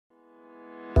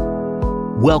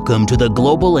Welcome to the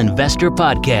Global Investor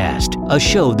Podcast, a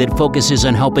show that focuses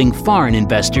on helping foreign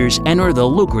investors enter the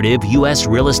lucrative U.S.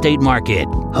 real estate market.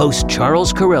 Host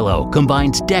Charles Carrillo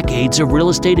combines decades of real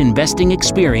estate investing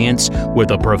experience with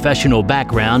a professional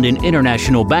background in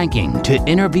international banking to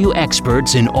interview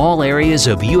experts in all areas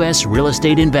of U.S. real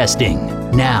estate investing.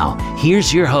 Now,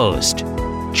 here's your host,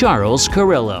 Charles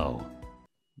Carrillo.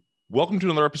 Welcome to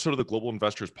another episode of the Global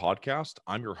Investors Podcast.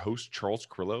 I'm your host, Charles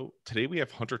Carrillo. Today we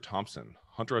have Hunter Thompson.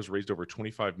 Hunter has raised over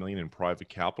 $25 million in private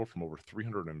capital from over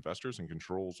 300 investors and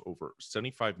controls over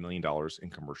 $75 million in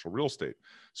commercial real estate.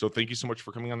 So thank you so much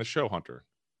for coming on the show, Hunter.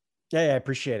 Yeah, I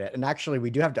appreciate it. And actually, we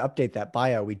do have to update that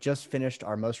bio. We just finished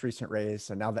our most recent raise.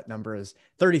 So now that number is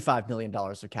 $35 million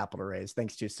of capital raised,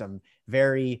 thanks to some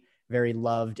very, very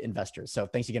loved investors. So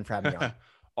thanks again for having me on.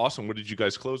 Awesome. What did you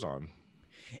guys close on?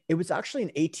 It was actually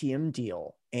an ATM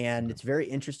deal, and it's a very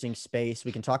interesting space.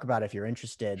 We can talk about it if you're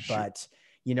interested, but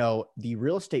you know, the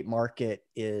real estate market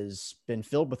is been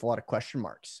filled with a lot of question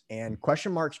marks, and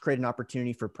question marks create an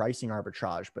opportunity for pricing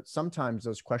arbitrage, but sometimes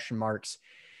those question marks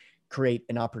create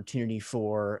an opportunity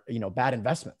for, you know, bad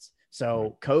investments.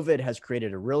 So COVID has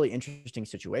created a really interesting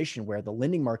situation where the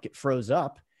lending market froze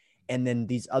up, and then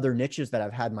these other niches that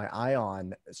I've had my eye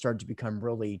on started to become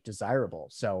really desirable.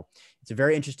 So it's a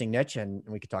very interesting niche, and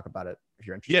we could talk about it if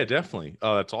you're interested. Yeah, definitely.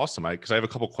 That's awesome. Because I have a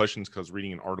couple questions because I was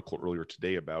reading an article earlier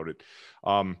today about it.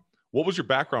 What was your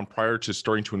background prior to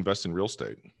starting to invest in real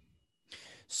estate?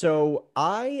 So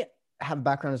I have a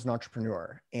background as an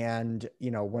entrepreneur. And,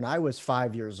 you know, when I was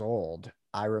 5 years old,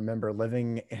 I remember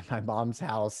living in my mom's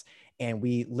house, and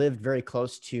we lived very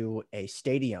close to a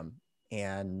stadium.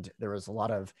 And there was a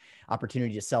lot of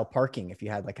opportunity to sell parking if you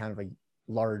had like kind of a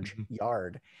large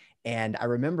yard. And I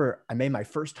remember I made my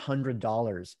first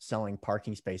 $100 selling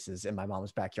parking spaces in my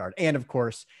mom's backyard. And of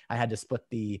course, I had to split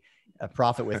the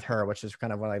profit with her, which is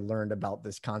kind of when I learned about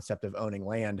this concept of owning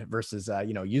land versus,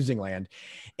 using land.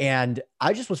 And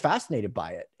I just was fascinated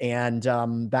by it. And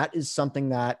that is something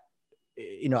that,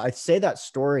 you know, I say that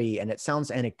story and it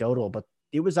sounds anecdotal, but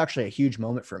it was actually a huge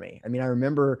moment for me. I mean, I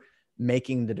remember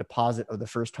making the deposit of the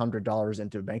first $100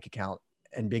 into a bank account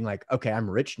and being like, okay, I'm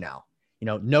rich now, you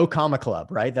know, no comma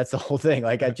club, right? That's the whole thing.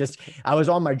 Like I was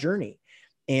on my journey.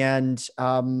 And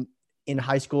in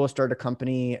high school, I started a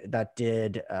company that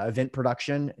did event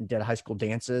production, did high school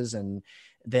dances. And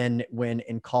then when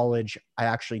in college, I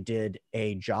actually did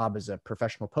a job as a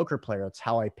professional poker player. That's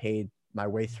how I paid my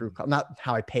way through, not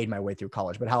how I paid my way through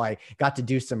college, but how I got to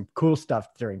do some cool stuff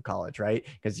during college, right?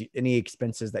 Because any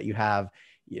expenses that you have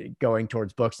going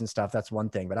towards books and stuff, that's one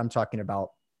thing. But I'm talking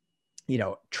about, you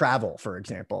know, travel, for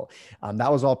example.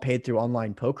 That was all paid through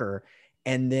online poker.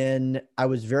 And then I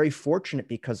was very fortunate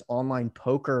because online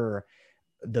poker,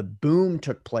 the boom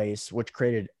took place, which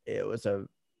it was a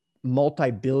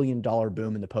multi-billion-dollar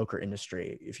boom in the poker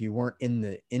industry. If you weren't in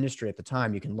the industry at the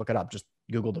time, you can look it up, just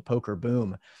Google the poker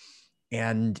boom.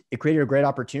 And it created a great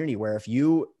opportunity where if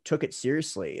you took it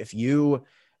seriously, if you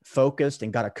focused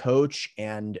and got a coach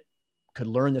and could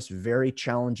learn this very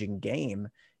challenging game,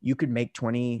 you could make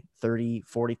 $20,000, $30,000,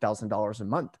 $40,000 a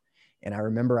month. And I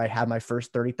remember I had my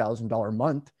first $30,000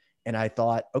 month and I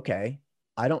thought, okay,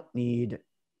 I don't need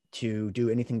to do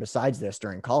anything besides this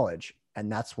during college. And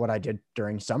that's what I did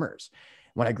during summers.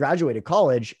 When I graduated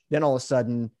college, then all of a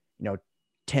sudden, you know,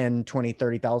 $10,000,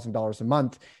 $20,000, $30,000 a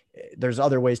month, there's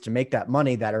other ways to make that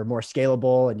money that are more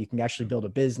scalable and you can actually build a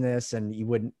business and you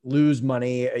wouldn't lose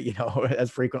money, you know, as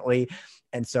frequently.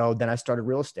 And so then I started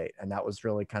real estate, and that was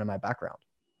really kind of my background.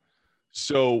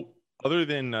 So other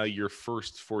than your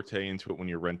first forte into it when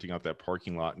you're renting out that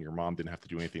parking lot and your mom didn't have to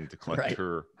do anything to collect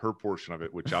her portion of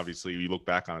it, which obviously you look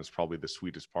back on is probably the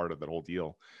sweetest part of that whole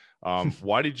deal.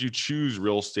 Why did you choose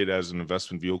real estate as an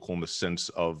investment vehicle in the sense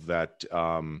of that,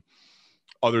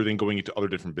 other than going into other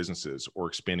different businesses or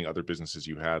expanding other businesses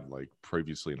you had like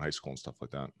previously in high school and stuff like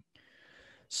that?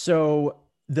 So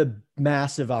the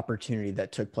massive opportunity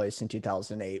that took place in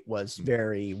 2008 was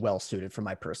very well suited for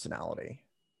my personality.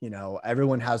 You know,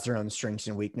 everyone has their own strengths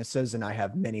and weaknesses, and I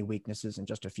have many weaknesses and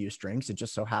just a few strengths. It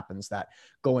just so happens that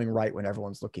going right when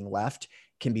everyone's looking left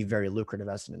can be very lucrative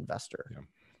as an investor. Yeah.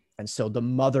 And so the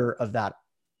mother of that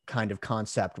kind of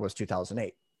concept was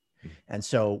 2008. And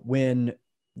so when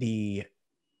the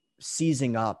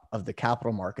seizing up of the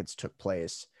capital markets took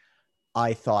place,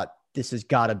 I thought this has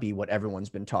got to be what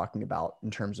everyone's been talking about in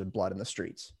terms of blood in the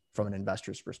streets from an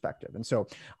investor's perspective. And so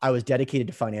I was dedicated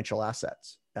to financial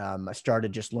assets. I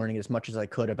started just learning as much as I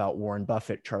could about Warren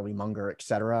Buffett, Charlie Munger, et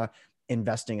cetera,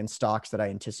 investing in stocks that I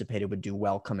anticipated would do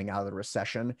well coming out of the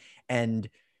recession. And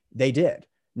they did.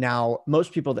 Now,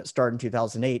 most people that start in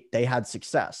 2008, they had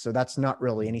success. So that's not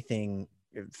really anything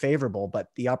favorable, but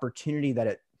the opportunity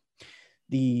that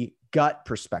the gut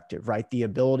perspective, right? The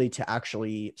ability to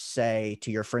actually say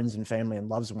to your friends and family and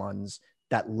loved ones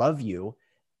that love you,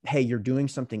 hey, you're doing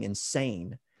something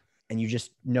insane, and you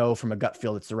just know from a gut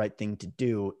feel it's the right thing to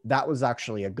do. That was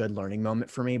actually a good learning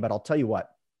moment for me. But I'll tell you what,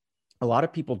 a lot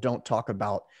of people don't talk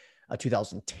about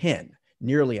 2010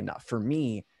 nearly enough. For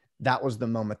me, that was the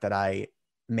moment that I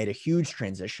made a huge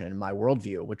transition in my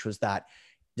worldview, which was that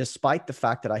despite the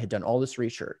fact that I had done all this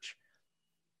research,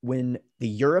 when the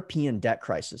European debt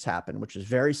crisis happened, which is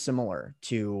very similar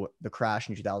to the crash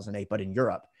in 2008, but in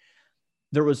Europe,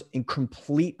 there was a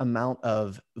complete amount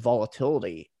of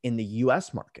volatility in the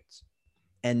US markets.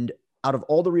 And out of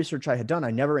all the research I had done,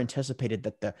 I never anticipated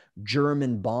that the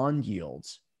German bond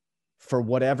yields, for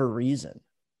whatever reason,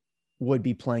 would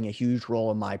be playing a huge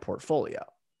role in my portfolio.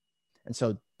 And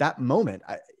so that moment,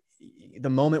 the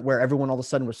moment where everyone all of a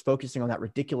sudden was focusing on that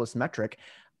ridiculous metric,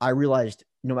 I realized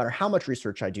no matter how much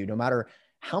research I do, no matter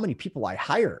how many people I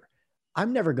hire,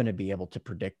 I'm never going to be able to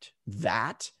predict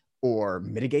that or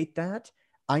mitigate that.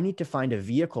 I need to find a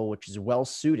vehicle which is well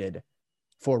suited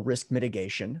for risk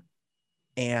mitigation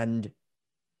and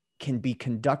can be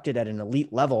conducted at an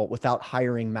elite level without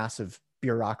hiring massive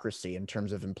bureaucracy in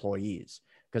terms of employees,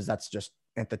 because that's just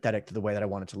antithetic to the way that I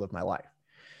wanted to live my life.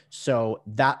 So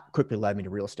that quickly led me to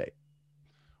real estate.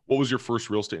 What was your first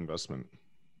real estate investment?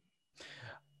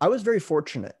 I was very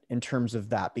fortunate in terms of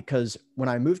that, because when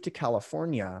I moved to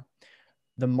California,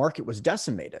 the market was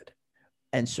decimated.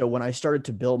 And so when I started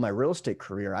to build my real estate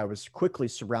career, I was quickly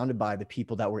surrounded by the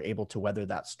people that were able to weather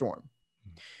that storm.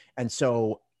 And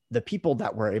so the people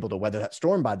that were able to weather that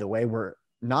storm, by the way, were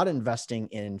not investing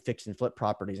in fix and flip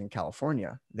properties in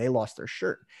California. They lost their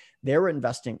shirt. They were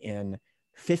investing in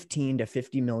 $15 to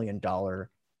 $50 million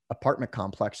apartment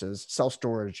complexes,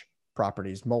 self-storage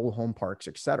properties, mobile home parks,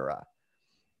 et cetera,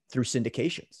 through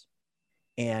syndications.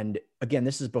 And again,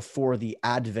 this is before the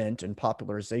advent and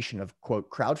popularization of, quote,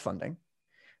 crowdfunding.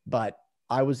 But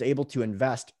I was able to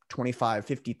invest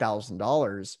 $25,000,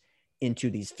 $50,000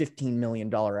 into these $15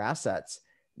 million assets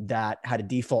that had a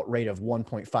default rate of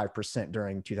 1.5%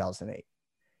 during 2008.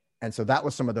 And so that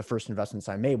was some of the first investments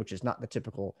I made, which is not the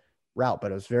typical route,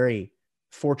 but I was very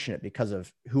fortunate because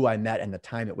of who I met and the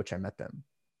time at which I met them.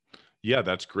 Yeah,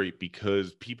 that's great,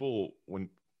 because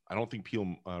I don't think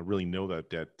people really know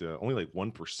that only like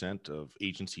 1% of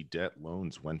agency debt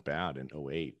loans went bad in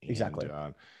 2008. Exactly.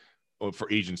 And,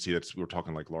 for agency, we're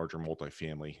talking like larger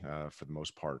multifamily for the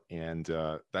most part. And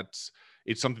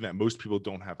it's something that most people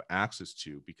don't have access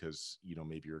to, because,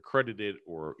 maybe you're accredited,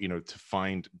 or, to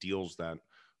find deals that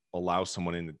allow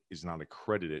someone in that is not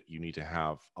accredited, you need to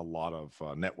have a lot of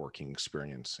networking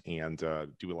experience and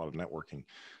do a lot of networking.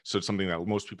 So it's something that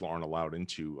most people aren't allowed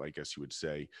into, I guess you would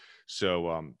say.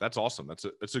 So that's awesome.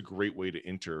 That's a great way to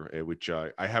enter, which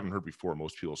I haven't heard before.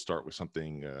 Most people start with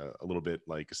something a little bit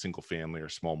like a single family or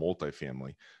small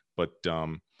multifamily. But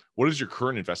what is your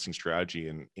current investing strategy?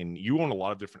 And you own a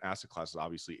lot of different asset classes,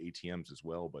 obviously ATMs as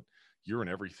well, but you're in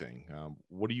everything.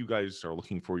 What do you guys are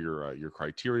looking for, your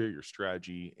criteria, your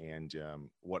strategy, and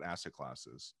what asset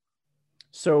classes?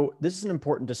 So this is an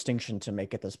important distinction to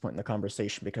make at this point in the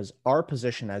conversation, because our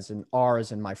position as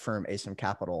in my firm, ASIM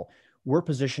Capital, we're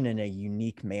positioned in a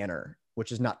unique manner,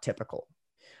 which is not typical.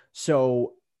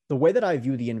 So the way that I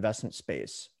view the investment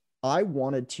space, I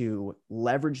wanted to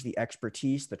leverage the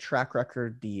expertise, the track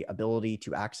record, the ability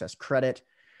to access credit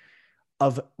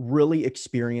of really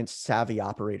experienced, savvy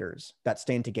operators that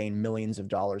stand to gain millions of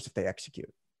dollars if they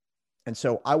execute. And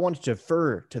so I wanted to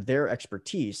defer to their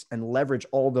expertise and leverage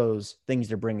all those things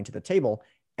they're bringing to the table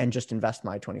and just invest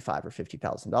my $25,000 or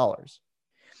 $50,000.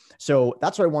 So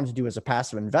that's what I wanted to do as a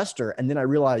passive investor. And then I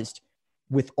realized,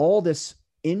 with all this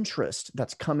interest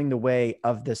that's coming the way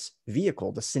of this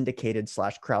vehicle, the syndicated /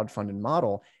 crowdfunded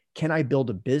model, can I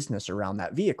build a business around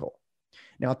that vehicle?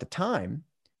 Now, at the time,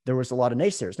 there was a lot of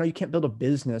naysayers. No, you can't build a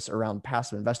business around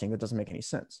passive investing. That doesn't make any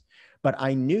sense. But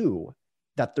I knew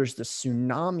that there's this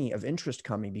tsunami of interest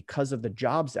coming because of the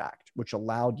Jobs Act, which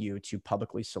allowed you to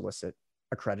publicly solicit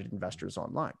accredited investors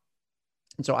online.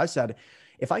 And so I said,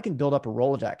 if I can build up a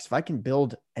Rolodex, if I can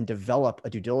build and develop a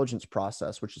due diligence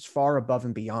process, which is far above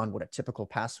and beyond what a typical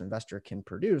passive investor can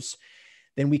produce,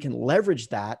 then we can leverage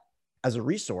that as a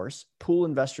resource, pool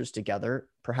investors together,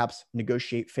 perhaps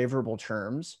negotiate favorable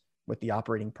terms with the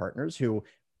operating partners who,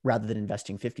 rather than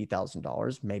investing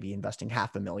 $50,000, maybe investing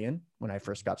 $500,000 when I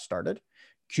first got started,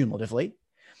 cumulatively.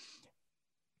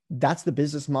 That's the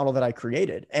business model that I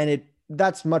created. And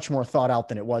that's much more thought out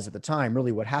than it was at the time.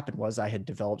 Really, what happened was I had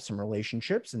developed some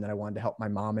relationships, and then I wanted to help my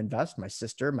mom invest, my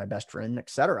sister, my best friend, et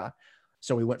cetera.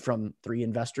 So we went from 3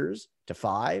 investors to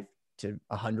 5 to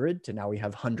 100 to now we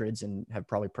have hundreds and have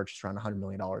probably purchased around $100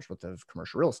 million worth of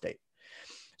commercial real estate.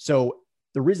 So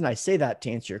the reason I say that,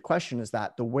 to answer your question, is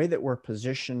that the way that we're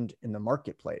positioned in the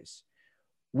marketplace,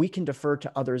 we can defer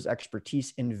to others'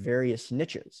 expertise in various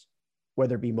niches,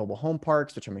 whether it be mobile home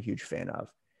parks, which I'm a huge fan of,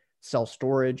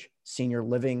 self-storage, senior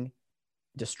living,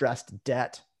 distressed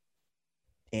debt,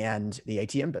 and the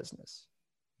ATM business.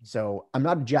 So I'm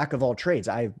not a jack of all trades.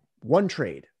 I have one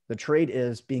trade. The trade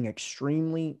is being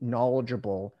extremely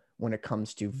knowledgeable when it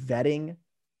comes to vetting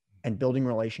and building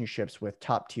relationships with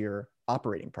top tier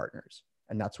operating partners.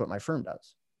 And that's what my firm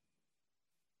does.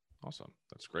 Awesome.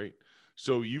 That's great.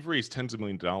 So you've raised tens of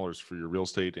millions of dollars for your real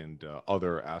estate and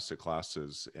other asset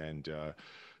classes, and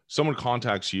someone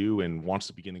contacts you and wants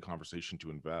to begin a conversation to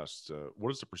invest.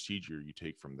 What is the procedure you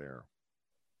take from there?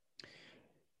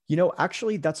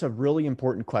 Actually, that's a really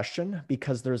important question,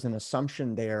 because there's an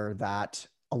assumption there that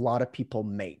a lot of people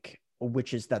make,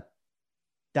 which is that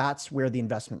that's where the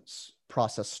investments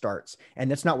process starts.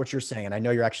 And that's not what you're saying. And I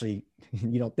know you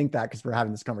don't think that, because we're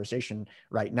having this conversation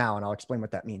right now, and I'll explain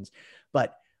what that means.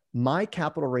 But my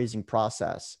capital raising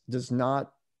process does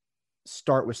not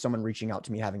start with someone reaching out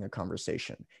to me having a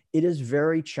conversation. It is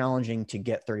very challenging to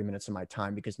get 30 minutes of my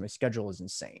time because my schedule is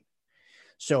insane.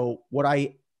 So what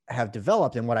I have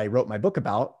developed and what I wrote my book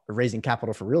about, Raising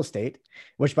Capital for Real Estate,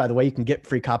 which, by the way, you can get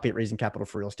free copy at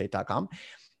raisingcapitalforrealestate.com.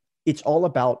 It's all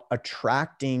about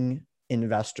attracting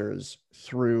investors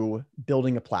through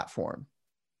building a platform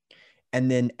and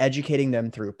then educating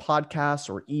them through podcasts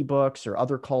or ebooks or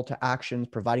other call to actions,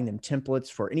 providing them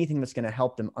templates for anything that's going to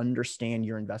help them understand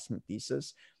your investment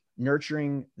thesis,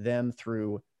 nurturing them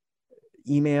through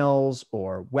emails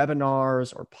or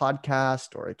webinars or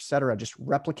podcasts or et cetera, just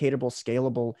replicatable,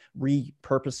 scalable,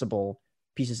 repurposable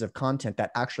pieces of content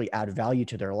that actually add value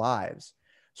to their lives.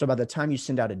 So by the time you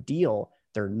send out a deal,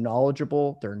 they're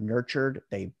knowledgeable, they're nurtured,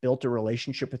 they built a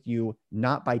relationship with you,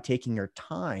 not by taking your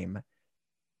time,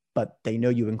 but they know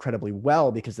you incredibly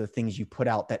well because of the things you put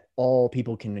out that all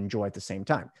people can enjoy at the same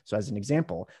time. So as an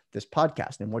example, this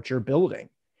podcast and what you're building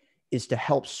is to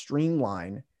help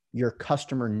streamline your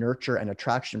customer nurture and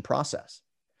attraction process.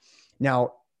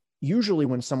 Now, usually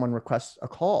when someone requests a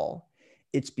call,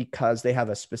 it's because they have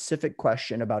a specific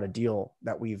question about a deal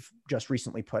that we've just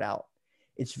recently put out.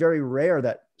 It's very rare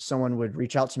that someone would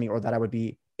reach out to me or that I would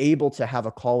be able to have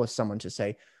a call with someone to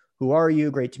say, who are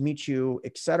you? Great to meet you,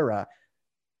 et cetera,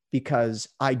 because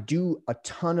I do a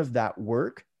ton of that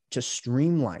work to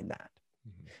streamline that.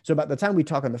 Mm-hmm. So by the time we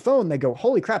talk on the phone, they go,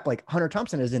 holy crap, like Hunter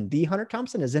Thompson is in the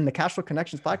Cashflow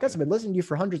Connections podcast. I've been listening to you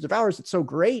for hundreds of hours. It's so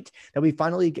great that we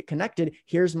finally get connected.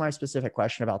 Here's my specific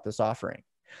question about this offering.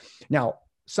 Now,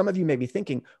 some of you may be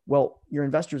thinking, well, your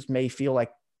investors may feel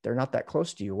like they're not that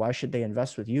close to you. Why should they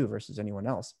invest with you versus anyone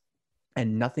else?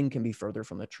 And nothing can be further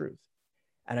from the truth.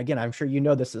 And again, I'm sure you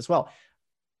know this as well.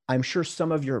 I'm sure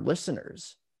some of your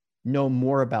listeners know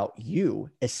more about you,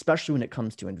 especially when it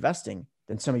comes to investing,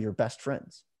 than some of your best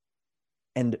friends.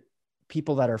 And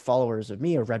people that are followers of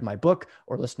me or read my book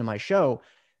or listen to my show,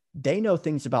 they know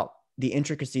things about the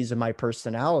intricacies of my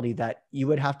personality that you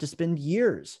would have to spend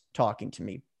years talking to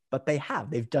me. But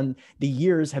the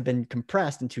years have been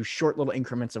compressed into short little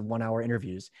increments of 1 hour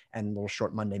interviews and little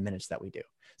short Monday minutes that we do.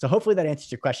 So hopefully that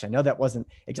answers your question. I know that wasn't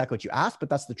exactly what you asked, but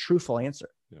that's the truthful answer.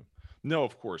 Yeah. No,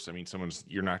 of course. I mean,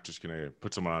 you're not just going to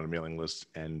put someone on a mailing list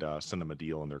and send them a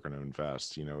deal and they're going to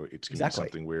invest. It's going to be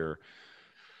something where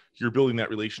you're building that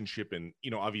relationship. And,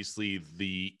 obviously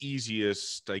the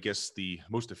easiest, I guess, the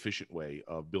most efficient way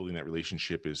of building that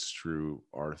relationship is through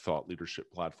our thought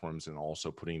leadership platforms and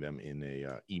also putting them in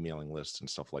a emailing list and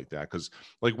stuff like that. Because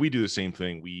like we do the same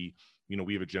thing. We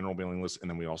have a general mailing list, and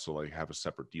then we also have a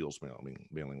separate deals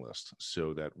mailing list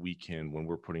so that we can, when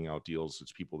we're putting out deals,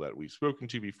 it's people that we've spoken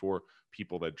to before,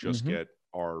 people that just get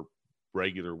our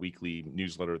regular weekly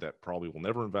newsletter that probably will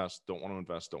never invest, don't want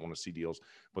to see deals,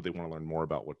 but they want to learn more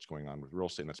about what's going on with real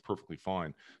estate, and that's perfectly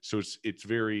fine. So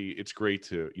it's great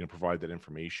to provide that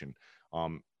information.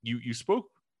 You spoke,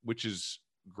 which is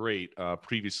great,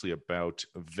 previously about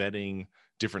vetting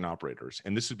different operators,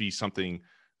 and this would be something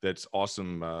that's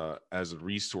awesome as a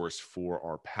resource for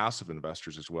our passive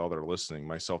investors as well that are listening.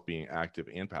 Myself being active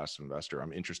and passive investor,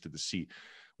 I'm interested to see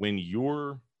when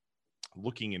you're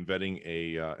looking and vetting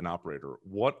an operator,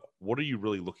 what are you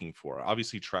really looking for?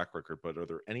 Obviously track record, but are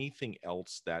there anything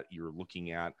else that you're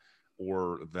looking at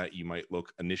or that you might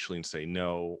look initially and say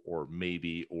no, or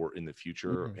maybe, or in the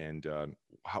future? And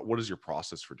what is your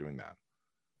process for doing that?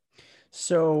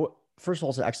 So first of all,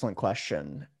 it's an excellent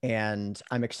question. And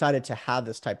I'm excited to have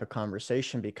this type of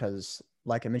conversation because,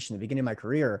 like I mentioned at the beginning of my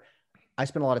career, I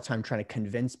spent a lot of time trying to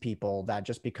convince people that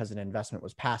just because an investment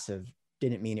was passive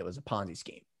didn't mean it was a Ponzi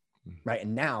scheme. Right.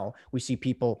 And now we see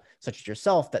people such as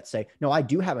yourself that say, no, I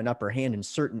do have an upper hand in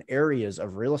certain areas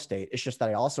of real estate. It's just that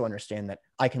I also understand that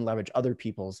I can leverage other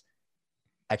people's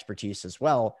expertise as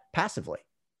well passively.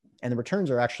 And the returns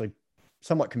are actually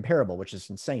somewhat comparable, which is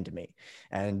insane to me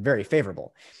and very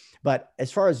favorable. But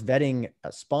as far as vetting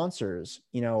sponsors,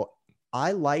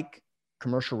 I like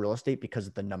commercial real estate because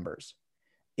of the numbers.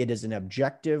 It is an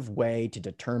objective way to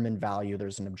determine value.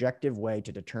 There's an objective way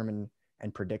to determine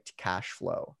and predict cash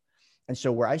flow. And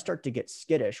so where I start to get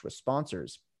skittish with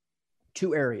sponsors,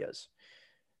 two areas.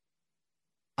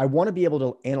 I want to be able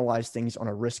to analyze things on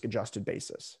a risk-adjusted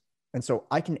basis. And so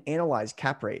I can analyze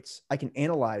cap rates. I can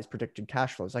analyze predicted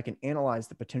cash flows. I can analyze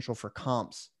the potential for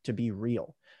comps to be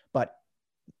real. But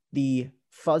the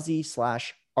fuzzy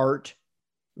 / art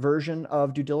version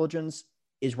of due diligence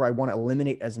is where I want to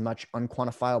eliminate as much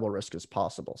unquantifiable risk as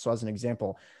possible. So as an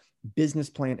example, business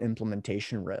plan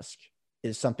implementation risk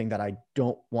is something that I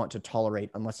don't want to tolerate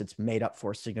unless it's made up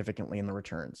for significantly in the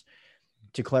returns.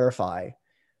 To clarify,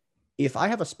 if I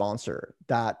have a sponsor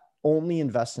that only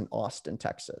invests in Austin,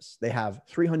 Texas, they have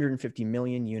 350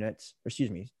 million units,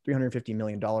 $350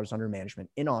 million under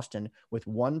management in Austin with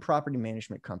one property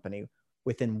management company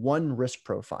within one risk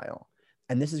profile,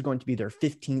 and this is going to be their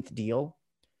 15th deal,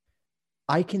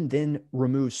 I can then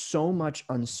remove so much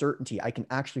uncertainty. I can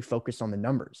actually focus on the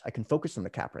numbers. I can focus on the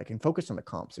cap rate. I can focus on the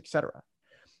comps, et cetera.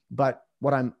 But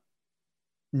what I'm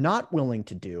not willing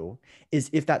to do is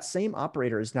if that same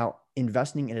operator is now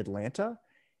investing in Atlanta,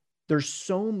 there's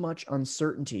so much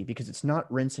uncertainty because it's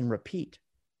not rinse and repeat.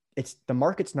 The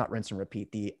market's not rinse and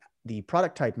repeat. The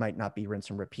product type might not be rinse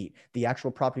and repeat. The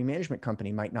actual property management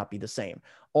company might not be the same.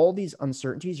 All these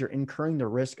uncertainties are incurring the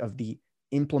risk of the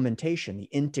implementation, the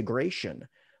integration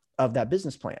of that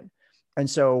business plan. And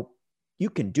so you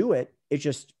can do it. It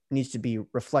just needs to be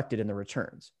reflected in the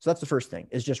returns. So that's the first thing,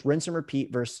 is just rinse and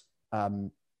repeat versus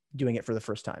doing it for the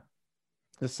first time.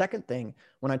 The second thing,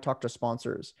 when I talk to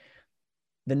sponsors,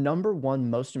 the number one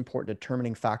most important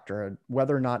determining factor of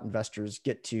whether or not investors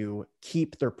get to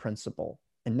keep their principal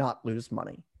and not lose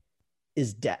money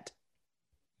is debt.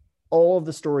 All of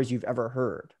the stories you've ever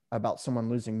heard about someone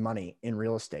losing money in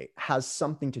real estate has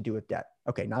something to do with debt.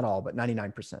 Okay, not all, but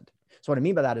 99%. So what I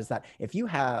mean by that is that if you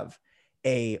have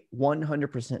a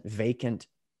 100% vacant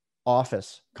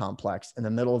office complex in the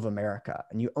middle of America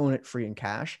and you own it free in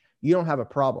cash, you don't have a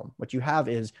problem. What you have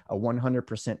is a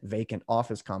 100% vacant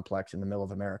office complex in the middle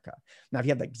of America. Now, if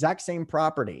you have the exact same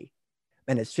property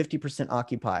and it's 50%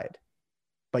 occupied,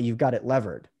 but you've got it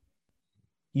levered,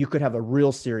 you could have a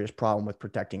real serious problem with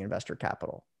protecting investor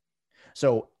capital.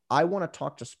 So I want to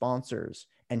talk to sponsors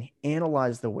and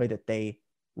analyze the way that they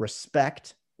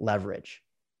respect leverage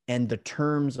and the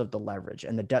terms of the leverage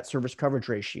and the debt service coverage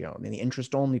ratio and the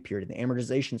interest only period and the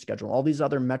amortization schedule, all these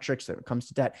other metrics that comes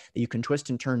to debt that you can twist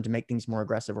and turn to make things more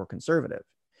aggressive or conservative.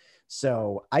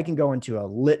 So I can go into a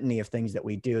litany of things that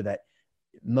we do that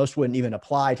most wouldn't even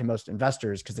apply to most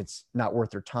investors because it's not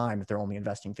worth their time if they're only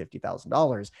investing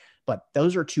 $50,000. But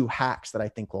those are two hacks that I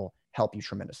think will help you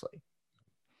tremendously.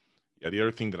 Yeah, the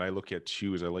other thing that I look at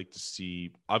too is I like to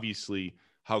see, obviously,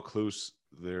 how close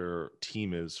their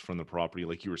team is from the property.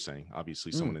 Like you were saying,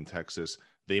 obviously someone in Texas,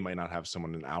 they might not have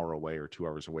someone an hour away or 2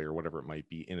 hours away or whatever it might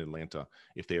be in Atlanta.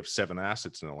 If they have 7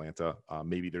 assets in Atlanta,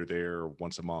 maybe they're there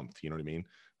once a month, you know what I mean?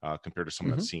 Compared to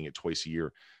someone that's seeing it twice a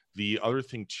year. The other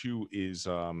thing too is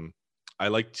I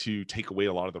like to take away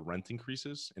a lot of the rent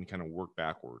increases and kind of work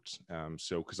backwards.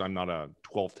 So, cause I'm not a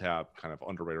 12 tab kind of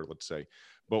underwriter, let's say,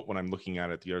 but when I'm looking at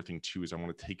it, the other thing too, is I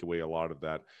want to take away a lot of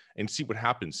that and see what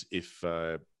happens if,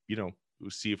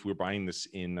 see if we're buying this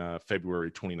in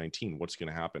February 2019, what's going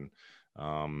to happen,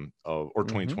 or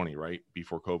 2020, right?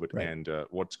 Before COVID, right. And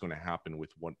what's going to happen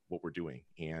with what we're doing.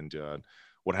 And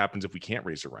what happens if we can't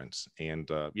raise the rents. And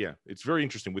yeah, it's very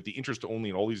interesting with the interest only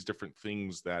and all these different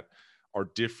things that are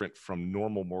different from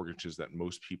normal mortgages that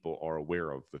most people are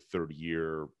aware of, the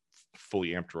 30-year fully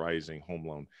amortizing home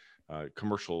loan.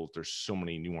 Commercial, there's so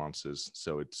many nuances.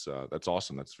 So it's that's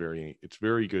awesome. It's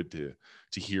very good to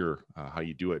hear how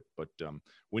you do it. But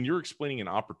when you're explaining an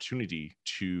opportunity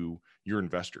to your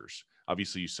investors,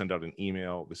 obviously you send out an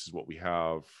email. This is what we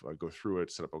have. Go through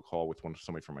it. Set up a call with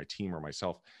somebody from my team or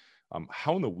myself.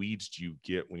 How in the weeds do you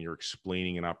get when you're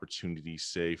explaining an opportunity?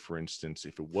 Say, for instance,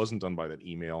 if it wasn't done by that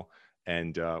email,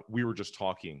 and we were just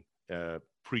talking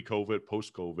pre-COVID,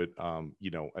 post-COVID,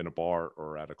 in a bar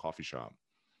or at a coffee shop.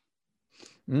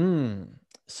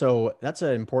 So that's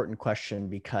an important question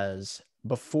because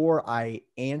before I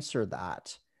answer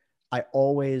that, I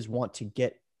always want to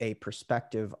get a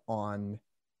perspective on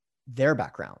their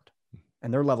background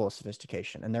and their level of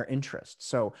sophistication and their interests.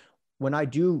 So when I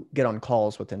do get on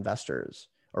calls with investors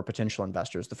or potential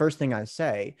investors, the first thing I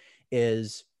say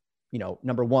is,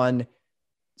 number one,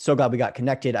 so glad we got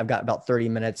connected. I've got about 30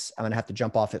 minutes. I'm going to have to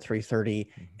jump off at 3:30.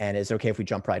 And it's okay if we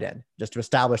jump right in, just to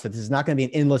establish that this is not going to be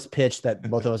an endless pitch that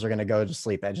both of us are going to go to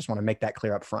sleep. I just want to make that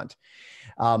clear up front.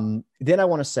 Then I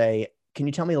want to say, can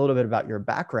you tell me a little bit about your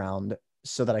background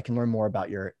so that I can learn more about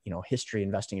your, history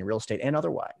investing in real estate and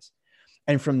otherwise?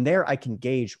 And from there, I can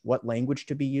gauge what language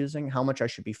to be using, how much I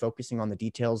should be focusing on the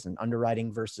details and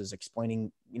underwriting versus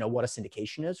explaining, what a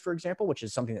syndication is, for example, which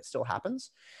is something that still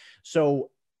happens.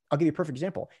 So I'll give you a perfect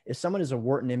example. If someone is a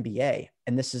Wharton MBA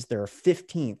and this is their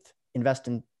 15th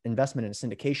investment in a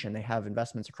syndication, they have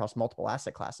investments across multiple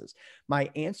asset classes. My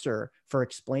answer for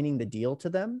explaining the deal to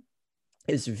them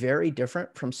is very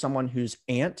different from someone whose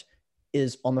aunt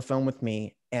is on the phone with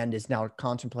me and is now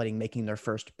contemplating making their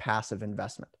first passive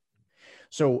investment.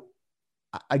 So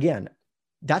again,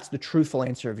 that's the truthful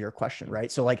answer of your question,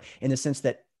 right? So like in the sense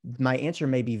that my answer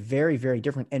may be very, very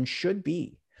different and should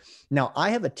be. Now,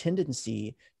 I have a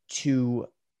tendency to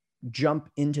jump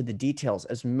into the details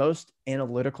as most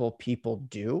analytical people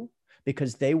do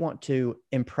because they want to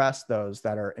impress those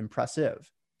that are impressive.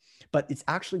 But it's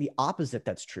actually the opposite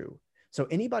that's true. So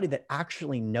anybody that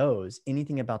actually knows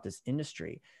anything about this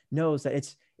industry knows that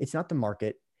it's not the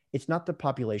market, it's not the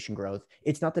population growth,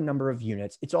 it's not the number of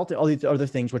units, it's all these other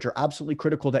things which are absolutely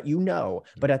critical that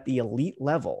but at the elite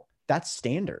level, that's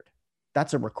standard.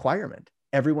 That's a requirement.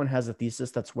 Everyone has a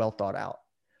thesis that's well thought out.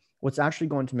 What's actually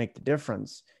going to make the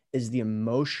difference is the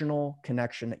emotional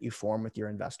connection that you form with your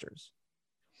investors.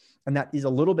 And that is a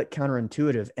little bit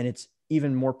counterintuitive, and it's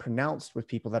even more pronounced with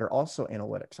people that are also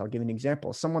analytics. I'll give you an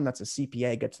example. Someone that's a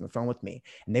CPA gets on the phone with me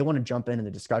and they want to jump into the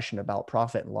discussion about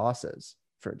profit and losses,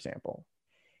 for example.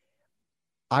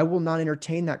 I will not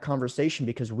entertain that conversation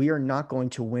because we are not going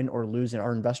to win or lose in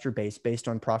our investor base based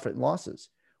on profit and losses.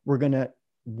 We're going to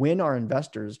win our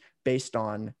investors based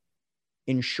on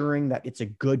ensuring that it's a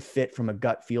good fit from a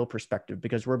gut feel perspective,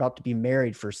 because we're about to be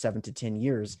married for 7 to 10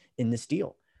 years in this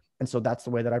deal. And so that's the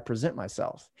way that I present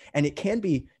myself. And it can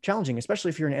be challenging, especially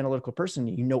if you're an analytical person,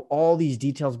 you know all these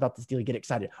details about this deal, you get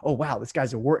excited. Oh, wow, this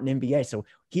guy's a Wharton MBA, so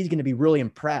he's going to be really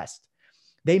impressed.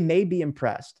 They may be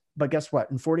impressed, but guess what?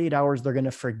 In 48 hours, they're going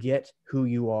to forget who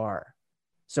you are.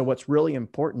 So what's really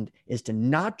important is to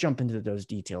not jump into those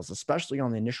details, especially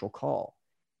on the initial call,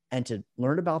 and to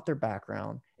learn about their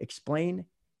background, explain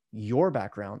your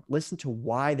background, listen to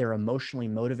why they're emotionally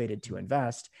motivated to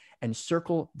invest, and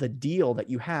circle the deal that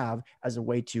you have as a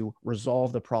way to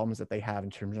resolve the problems that they have in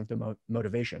terms of the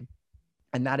motivation.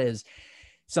 And that is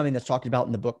something that's talked about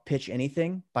in the book Pitch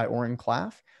Anything by Oren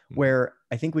Klaff, where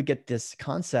I think we get this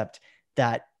concept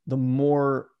that the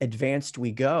more advanced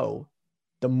we go,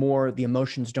 the more the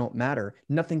emotions don't matter.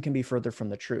 Nothing can be further from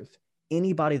the truth.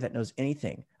 Anybody that knows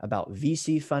anything about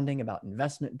VC funding, about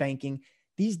investment banking,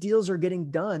 these deals are getting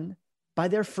done by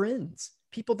their friends,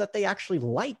 people that they actually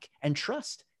like and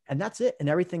trust. And that's it. And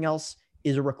everything else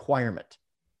is a requirement.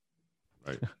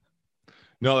 Right.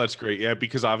 No, that's great. Yeah,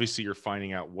 because obviously you're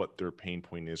finding out what their pain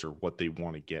point is or what they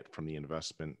want to get from the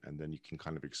investment. And then you can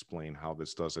kind of explain how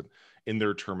this does it in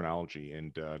their terminology.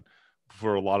 And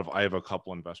for a lot of, I have a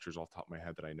couple investors off the top of my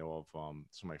head that I know of,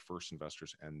 some of my first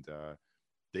investors, and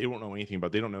they don't know anything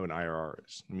about, they don't know what an IRR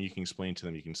is. I mean, you can explain to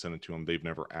them, you can send it to them. They've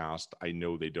never asked. I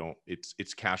know they don't,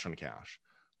 it's cash on cash.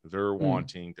 They're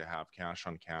wanting to have cash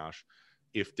on cash.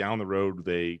 If down the road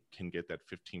they can get that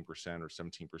 15% or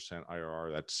 17%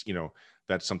 IRR, that's,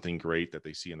 that's something great that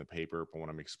they see in the paper. But when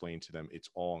I'm explaining to them, it's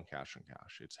all in cash on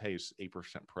cash. It's, hey, it's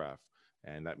 8% pref.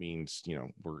 And that means,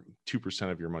 we're 2%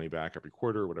 of your money back every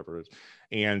quarter, whatever it is.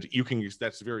 And you can use,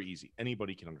 that's very easy.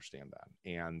 Anybody can understand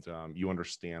that. And you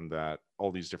understand that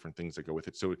all these different things that go with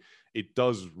it. So it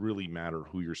does really matter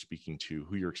who you're speaking to,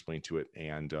 who you're explaining to it,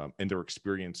 and their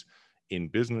experience in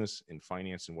business, in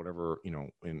finance, and whatever,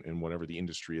 in whatever the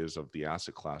industry is of the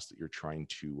asset class that you're trying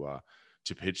to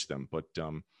pitch them. But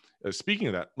speaking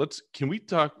of that, can we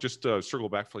talk, just circle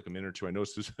back for like a minute or two? I know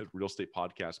this is a real estate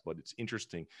podcast, but it's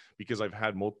interesting because I've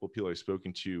had multiple people I've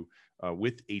spoken to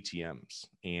with ATMs.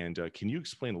 And can you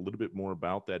explain a little bit more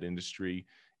about that industry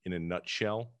in a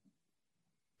nutshell?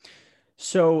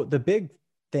 So the big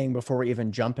thing before we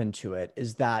even jump into it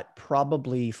is that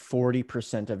probably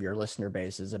 40% of your listener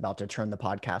base is about to turn the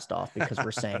podcast off because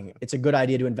we're saying it's a good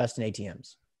idea to invest in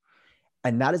ATMs.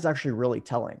 And that is actually really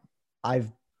telling. I've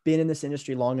been in this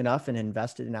industry long enough and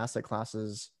invested in asset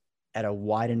classes at a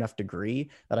wide enough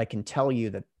degree that I can tell you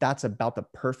that that's about the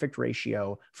perfect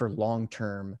ratio for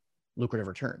long-term lucrative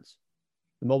returns.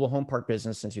 the mobile home park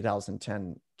business in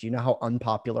 2010. Do you know how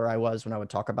unpopular I was when I would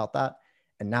talk about that?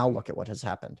 And now look at what has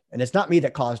happened. And it's not me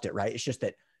that caused it, right? It's just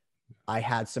that I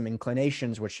had some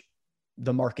inclinations, which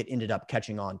the market ended up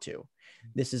catching on to.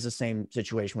 This is the same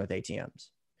situation with ATMs.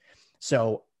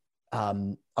 So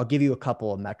I'll give you a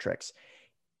couple of metrics.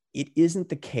 It isn't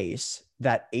the case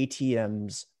that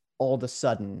ATMs all of a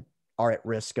sudden are at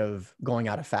risk of going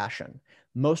out of fashion.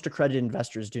 Most accredited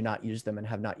investors do not use them and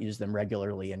have not used them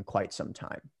regularly in quite some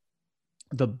time.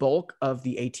 The bulk of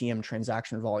the ATM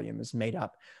transaction volume is made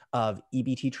up of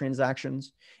EBT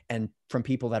transactions and from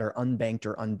people that are unbanked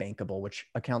or unbankable, which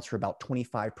accounts for about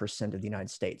 25% of the United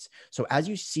States. So as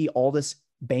you see all this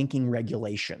banking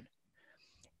regulation,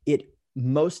 it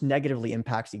most negatively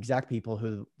impacts the exact people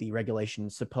who the regulation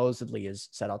supposedly is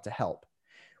set out to help.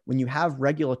 When you have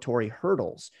regulatory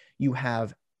hurdles, you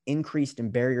have increased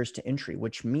in barriers to entry,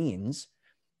 which means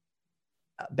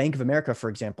Bank of America, for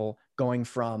example, going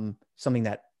from something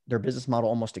that their business model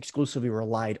almost exclusively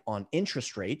relied on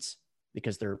interest rates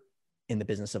because they're in the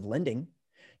business of lending,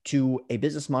 to a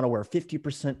business model where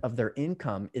 50% of their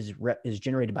income is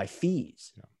generated by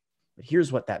fees. Yeah. But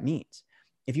here's what that means.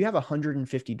 If you have a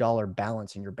 $150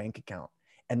 balance in your bank account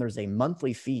and there's a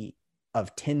monthly fee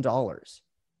of $10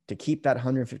 to keep that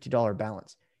 $150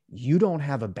 balance, you don't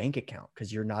have a bank account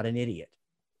because you're not an idiot.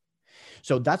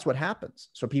 So that's what happens.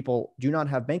 So people do not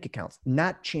have bank accounts, and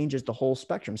that changes the whole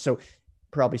spectrum. So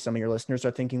probably some of your listeners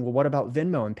are thinking, well, what about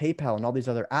Venmo and PayPal and all these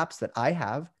other apps that I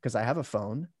have because I have a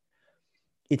phone?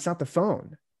 It's not the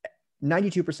phone.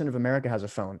 92% of America has a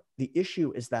phone. The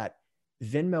issue is that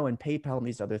Venmo and PayPal and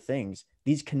these other things,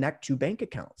 these connect to bank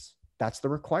accounts. That's the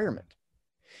requirement.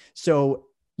 So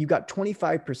you got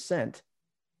 25%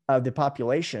 of the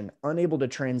population unable to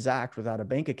transact without a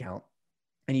bank account.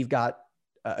 And you've got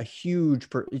a huge,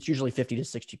 it's usually 50 to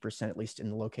 60%, at least in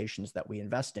the locations that we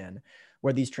invest in,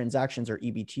 where these transactions are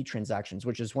EBT transactions,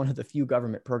 which is one of the few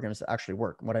government programs that actually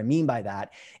work. What I mean by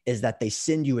that is that they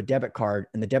send you a debit card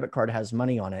and the debit card has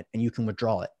money on it and you can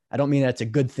withdraw it. I don't mean that's a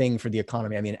good thing for the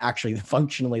economy. I mean, actually,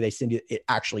 functionally, they send you, it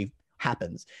actually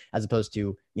happens as opposed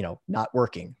to, not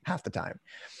working half the time.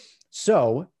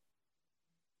 So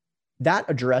that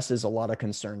addresses a lot of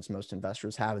concerns most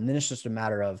investors have. And then it's just a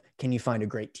matter of, can you find a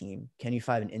great team? Can you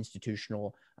find an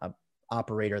institutional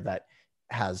operator that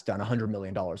has done $100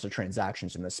 million of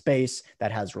transactions in the space,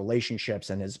 that has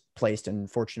relationships and is placed in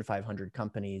Fortune 500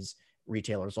 companies,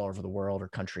 retailers all over the world or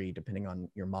country, depending on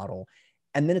your model.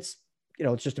 And then it's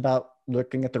just about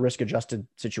looking at the risk-adjusted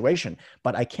situation.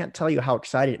 But I can't tell you how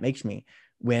excited it makes me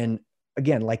when,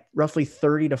 again, like roughly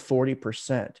 30 to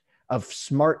 40% of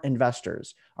smart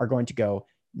investors are going to go,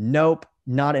 nope,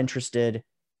 not interested.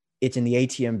 It's in the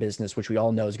ATM business, which we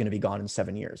all know is going to be gone in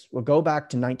 7 years. We'll go back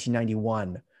to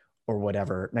 1991 or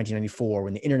whatever, 1994,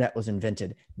 when the internet was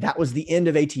invented. That was the end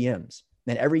of ATMs.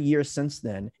 And every year since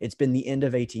then, it's been the end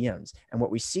of ATMs. And what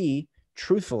we see,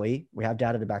 truthfully, we have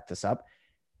data to back this up,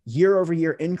 year over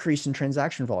year increase in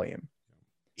transaction volume.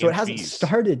 So it hasn't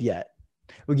started yet.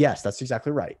 Well, yes, that's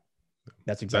exactly right.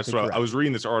 That's exactly correct. I was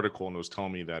reading this article and it was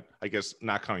telling me that, I guess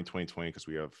not counting 2020 because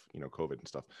we have, COVID and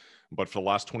stuff, but for the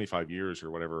last 25 years or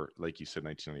whatever, like you said,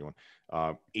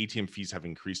 1991, ATM fees have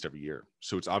increased every year.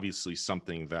 So it's obviously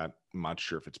something that I'm not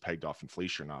sure if it's pegged off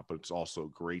inflation or not, but it's also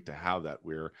great to have that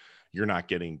where you're not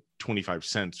getting 25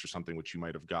 cents or something, which you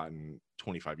might have gotten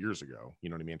 25 years ago. You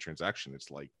know what I mean? Transaction.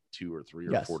 It's like $2 or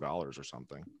 $3 or $4 or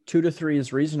something. 2 to 3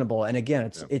 is reasonable. And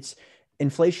again, it's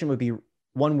inflation would be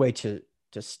one way to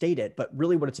state it, but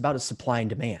really what it's about is supply and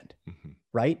demand,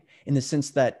 right? In the sense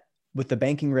that with the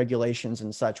banking regulations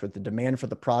and such, with the demand for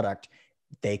the product,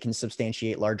 they can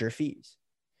substantiate larger fees.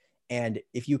 And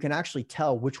if you can actually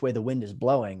tell which way the wind is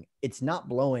blowing, it's not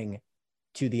blowing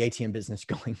to the ATM business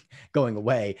going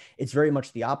away. It's very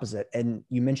much the opposite. And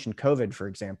you mentioned COVID, for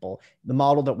example. The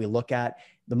model that we look at,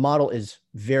 the model is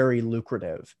very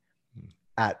lucrative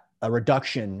at a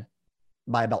reduction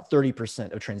by about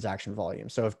 30% of transaction volume.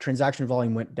 So if transaction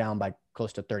volume went down by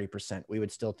close to 30%, we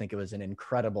would still think it was an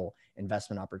incredible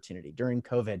investment opportunity. During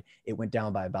COVID, it went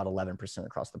down by about 11%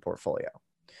 across the portfolio.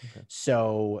 Okay.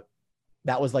 So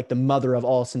that was like the mother of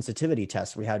all sensitivity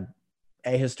tests. We had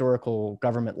ahistorical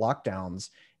government lockdowns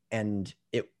and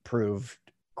it proved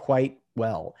quite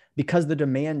well because the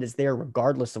demand is there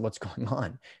regardless of what's going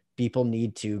on. People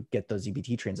need to get those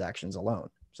EBT transactions alone.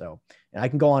 So, and I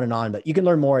can go on, but you can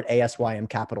learn more at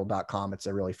asymcapital.com. It's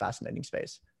a really fascinating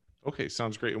space. Okay,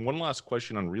 sounds great. And one last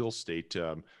question on real estate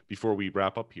before we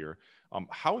wrap up here.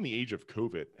 How in the age of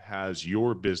COVID has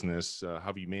your business, how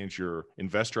have you managed your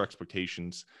investor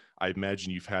expectations? I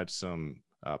imagine you've had some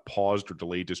paused or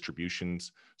delayed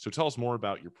distributions. So tell us more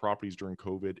about your properties during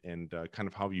COVID and kind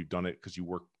of how you've done it, because you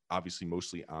work obviously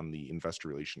mostly on the investor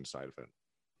relations side of it.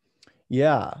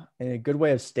 Yeah, and a good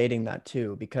way of stating that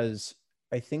too, because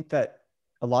I think that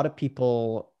a lot of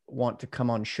people want to come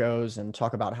on shows and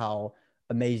talk about how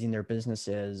amazing their business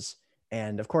is.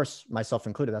 And of course, myself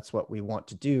included, that's what we want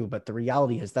to do. But the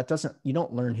reality is you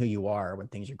don't learn who you are when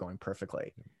things are going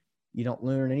perfectly. You don't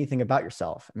learn anything about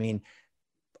yourself. I mean,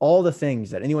 all the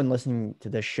things that anyone listening to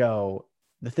this show,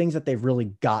 the things that they've really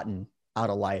gotten out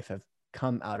of life have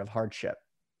come out of hardship.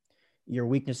 Your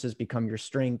weaknesses become your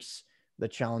strengths. The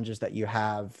challenges that you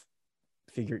have,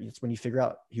 it's when you figure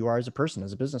out who you are as a person,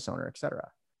 as a business owner, et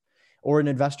cetera, or an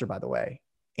investor, by the way.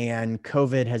 And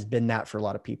COVID has been that for a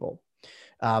lot of people.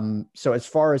 So as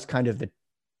far as kind of the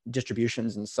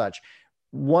distributions and such,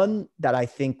 one that I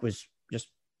think was just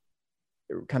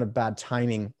kind of bad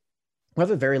timing, we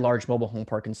have a very large mobile home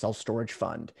park and self-storage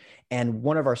fund. And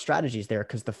one of our strategies there,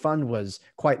 because the fund was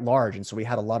quite large, and so we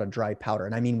had a lot of dry powder.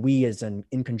 And I mean, we as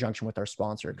in conjunction with our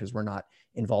sponsor, because we're not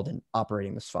involved in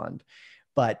operating this fund,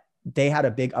 but they had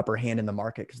a big upper hand in the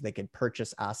market because they could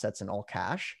purchase assets in all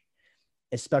cash,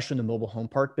 especially in the mobile home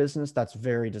park business. That's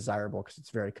very desirable because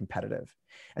it's very competitive.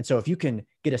 And so if you can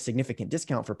get a significant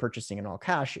discount for purchasing in all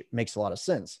cash, it makes a lot of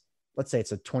sense. Let's say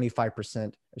it's a 20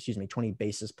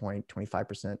 basis point,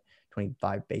 25%,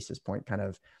 25 basis point kind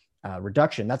of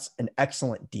reduction. That's an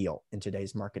excellent deal in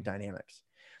today's market dynamics.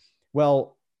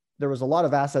 Well, there was a lot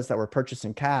of assets that were purchased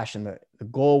in cash, and the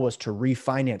goal was to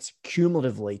refinance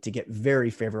cumulatively to get very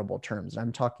favorable terms.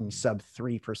 I'm talking sub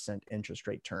 3% interest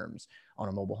rate terms on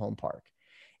a mobile home park.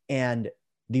 And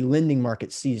the lending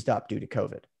market seized up due to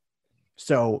COVID.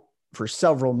 So for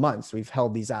several months, we've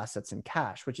held these assets in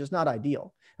cash, which is not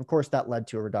ideal. Of course, that led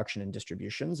to a reduction in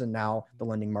distributions. And now the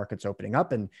lending market's opening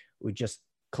up, and we just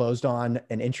closed on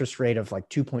an interest rate of like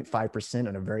 2.5%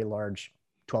 on a very large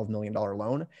 $12 million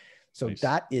loan. So nice.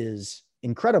 That is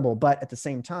incredible. But at the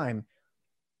same time,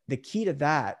 the key to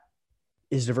that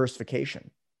is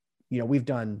diversification. We've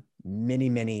done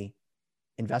many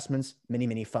investments,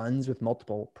 many funds with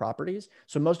multiple properties.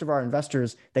 So most of our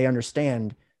investors, they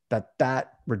understand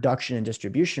that reduction in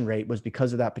distribution rate was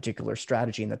because of that particular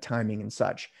strategy and the timing and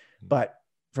such. But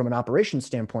from an operations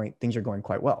standpoint, things are going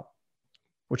quite well,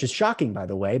 which is shocking, by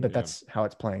the way, but that's how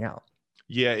it's playing out.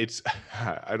 Yeah,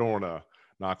 I don't want to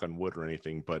knock on wood or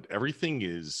anything, but everything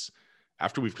is,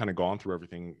 after we've kind of gone through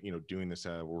everything, doing this,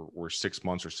 we're 6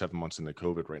 months or 7 months into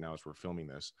COVID right now as we're filming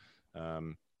this.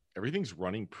 Everything's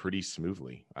running pretty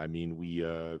smoothly. I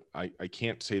mean, I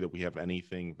can't say that we have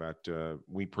anything that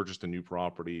we purchased a new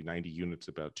property, 90 units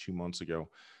about 2 months ago,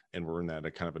 and we're in that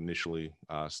kind of initially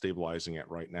stabilizing it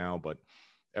right now. But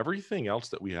everything else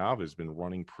that we have has been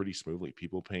running pretty smoothly.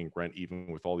 People paying rent, even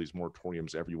with all these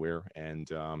moratoriums everywhere. And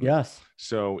yes,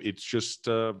 so it's just,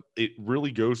 it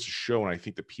really goes to show, and I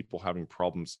think that people having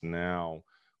problems now,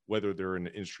 whether they're in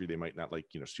an industry they might not like,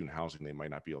 student housing, they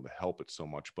might not be able to help it so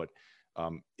much, but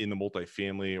in the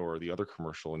multifamily or the other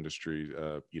commercial industry,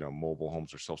 mobile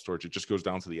homes or self-storage, it just goes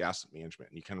down to the asset management.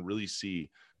 And you can really see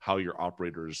how your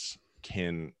operators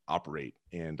can operate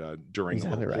and during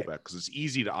exactly a pullback, because it's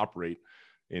easy to operate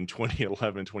in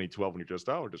 2011, 2012, when you're just,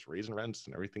 we're just raising rents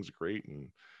and everything's great and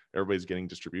everybody's getting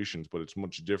distributions. But it's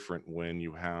much different when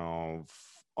you have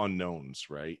unknowns,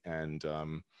 right? And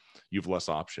you have less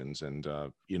options, and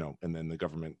and then the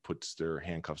government puts their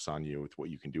handcuffs on you with what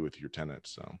you can do with your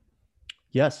tenants. So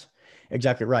yes,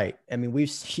 exactly right. I mean, we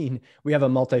have a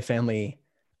multifamily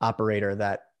operator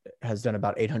that has done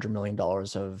about $800 million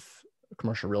of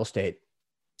commercial real estate,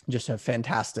 just a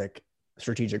fantastic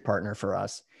strategic partner for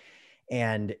us.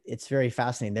 And it's very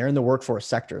fascinating. They're in the workforce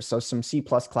sector. So some C+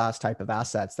 class type of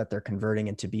assets that they're converting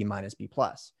into B-, B+.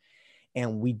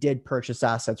 And we did purchase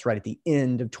assets right at the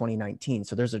end of 2019.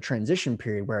 So there's a transition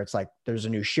period where it's like, there's a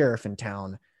new sheriff in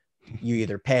town. You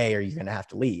either pay or you're going to have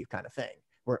to leave, kind of thing.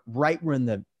 We're in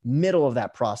the middle of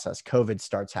that process. COVID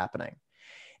starts happening.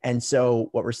 And so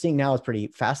what we're seeing now is pretty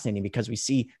fascinating, because we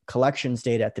see collections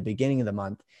data at the beginning of the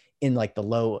month in like the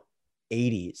low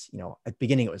 80s. At the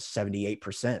beginning it was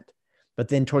 78%. But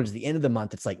then towards the end of the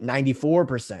month, it's like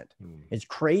 94%. It's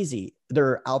crazy.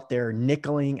 They're out there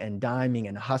nickeling and diming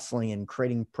and hustling and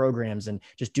creating programs and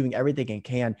just doing everything they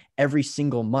can every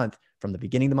single month, from the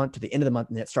beginning of the month to the end of the month.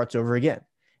 And it starts over again.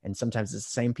 And sometimes it's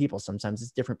the same people, sometimes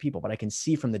it's different people. But I can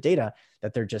see from the data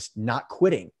that they're just not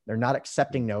quitting. They're not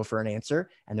accepting no for an answer,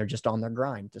 and they're just on their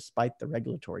grind despite the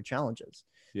regulatory challenges.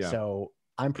 Yeah. So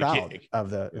I'm proud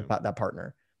of about that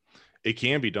partner. It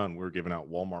can be done. We're giving out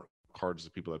Walmart cards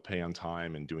to people that pay on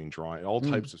time and doing drawing, all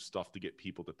types of stuff to get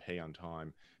people to pay on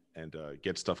time. and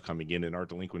get stuff coming in. And our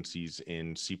delinquencies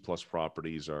in C+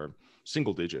 properties are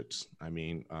single digits. I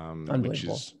mean,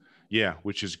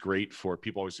 which is great for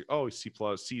people. Always say, oh, C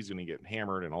is going to get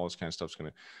hammered and all this kind of stuff's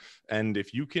going to. And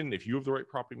if you have the right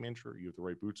property manager, you have the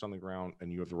right boots on the ground,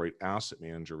 and you have the right asset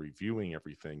manager reviewing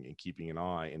everything and keeping an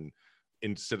eye, and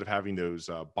instead of having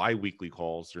those bi-weekly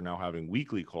calls, they're now having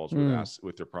weekly calls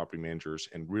with their property managers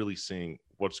and really seeing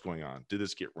what's going on. Did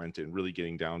this get rented? And really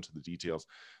getting down to the details.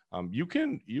 You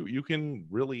can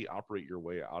really operate your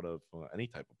way out of any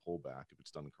type of pullback if it's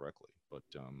done correctly. But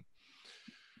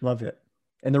love it.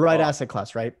 And the right asset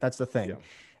class, right? That's the thing. Yeah.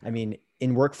 I mean,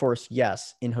 in workforce,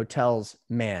 yes. In hotels,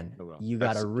 man, you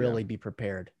got to really be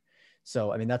prepared.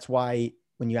 So, I mean, that's why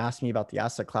when you asked me about the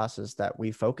asset classes that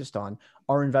we focused on,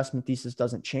 our investment thesis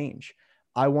doesn't change.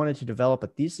 I wanted to develop a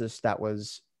thesis that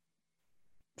was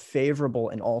favorable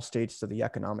in all stages of the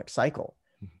economic cycle.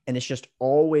 And it's just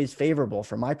always favorable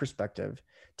from my perspective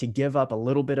to give up a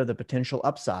little bit of the potential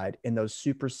upside in those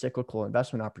super cyclical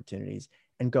investment opportunities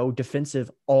and go defensive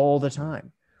all the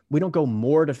time. We don't go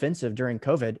more defensive during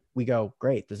COVID. We go,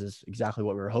 great, this is exactly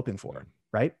what we were hoping for,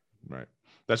 right? Right.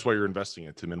 That's why you're investing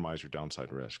it, to minimize your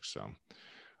downside risk. So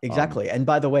exactly. And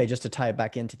by the way, just to tie it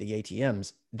back into the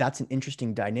ATMs, that's an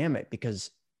interesting dynamic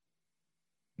because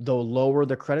the lower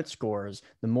the credit scores,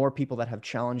 the more people that have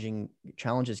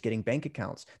challenges getting bank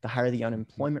accounts, the higher the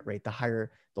unemployment rate, the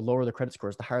lower the credit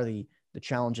scores, the higher the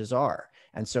challenges are.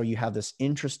 And so you have this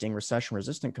interesting recession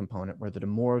resistant component where the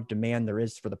more demand there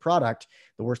is for the product,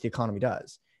 the worse the economy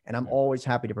does. And I'm always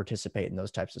happy to participate in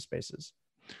those types of spaces.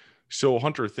 So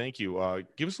Hunter, thank you.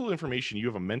 Give us a little information. You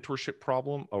have a mentorship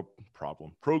program. Can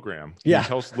you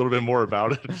tell us a little bit more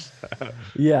about it?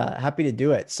 Yeah, happy to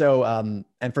do it. So, and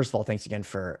first of all, thanks again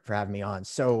for having me on.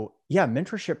 So yeah,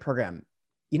 mentorship program,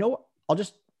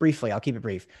 I'll keep it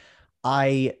brief.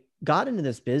 I got into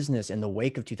this business in the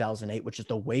wake of 2008, which is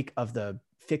the wake of the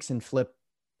fix and flip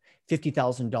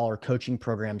 $50,000 coaching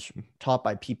programs taught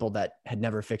by people that had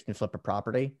never fixed and flipped a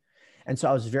property. And so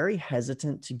I was very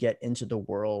hesitant to get into the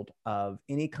world of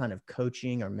any kind of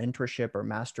coaching or mentorship or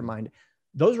mastermind.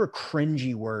 Those were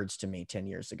cringy words to me 10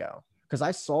 years ago because I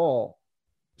saw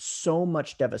so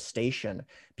much devastation.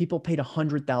 People paid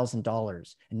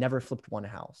 $100,000 and never flipped one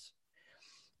house.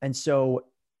 And so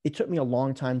it took me a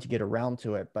long time to get around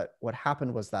to it. But what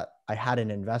happened was that I had an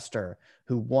investor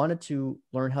who wanted to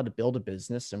learn how to build a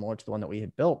business similar to the one that we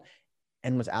had built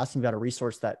and was asking about a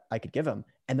resource that I could give him.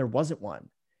 And there wasn't one,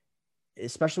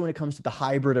 especially when it comes to the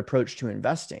hybrid approach to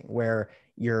investing, where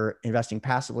you're investing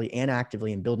passively and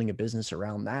actively and building a business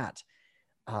around that.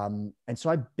 And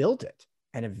so I built it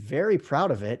and I'm very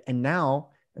proud of it. And now,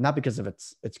 and not because of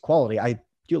its quality, I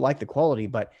do like the quality,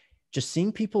 but just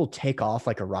seeing people take off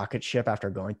like a rocket ship after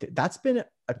going through, that's been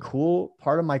a cool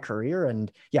part of my career. And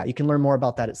yeah, you can learn more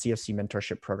about that at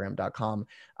cfcmentorshipprogram.com.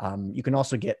 You can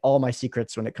also get all my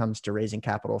secrets when it comes to raising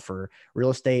capital for real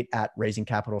estate at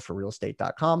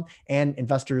raisingcapitalforrealestate.com and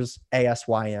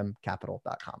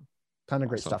investorsasymcapital.com. Ton of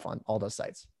great stuff on all those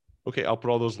sites. Okay, I'll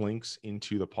put all those links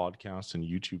into the podcast and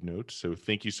YouTube notes. So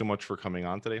thank you so much for coming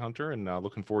on today, Hunter, and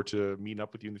looking forward to meeting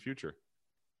up with you in the future.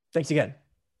 Thanks again.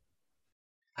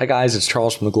 Hi guys, it's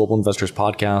Charles from the Global Investors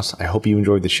Podcast. I hope you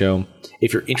enjoyed the show.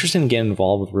 If you're interested in getting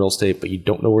involved with real estate, but you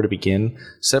don't know where to begin,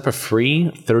 set up a free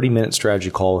 30-minute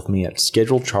strategy call with me at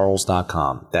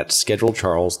schedulecharles.com. That's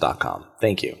schedulecharles.com.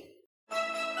 Thank you.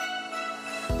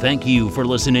 Thank you for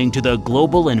listening to the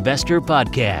Global Investor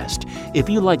Podcast. If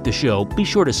you like the show, be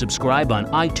sure to subscribe on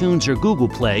iTunes or Google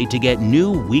Play to get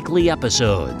new weekly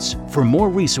episodes. For more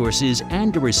resources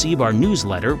and to receive our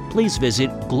newsletter, please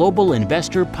visit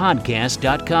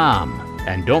globalinvestorpodcast.com.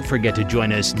 And don't forget to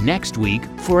join us next week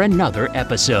for another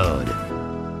episode.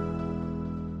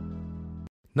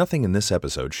 Nothing in this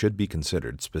episode should be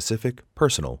considered specific,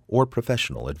 personal, or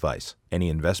professional advice. Any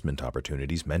investment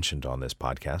opportunities mentioned on this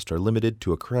podcast are limited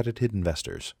to accredited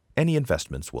investors. Any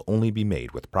investments will only be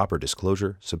made with proper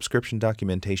disclosure, subscription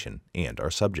documentation, and are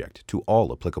subject to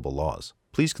all applicable laws.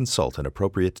 Please consult an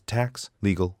appropriate tax,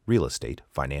 legal, real estate,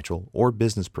 financial, or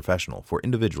business professional for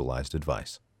individualized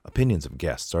advice. Opinions of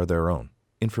guests are their own.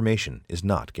 Information is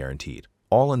not guaranteed.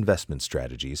 All investment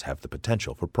strategies have the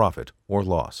potential for profit or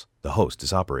loss. The host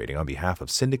is operating on behalf of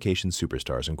Syndication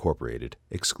Superstars Incorporated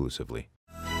exclusively.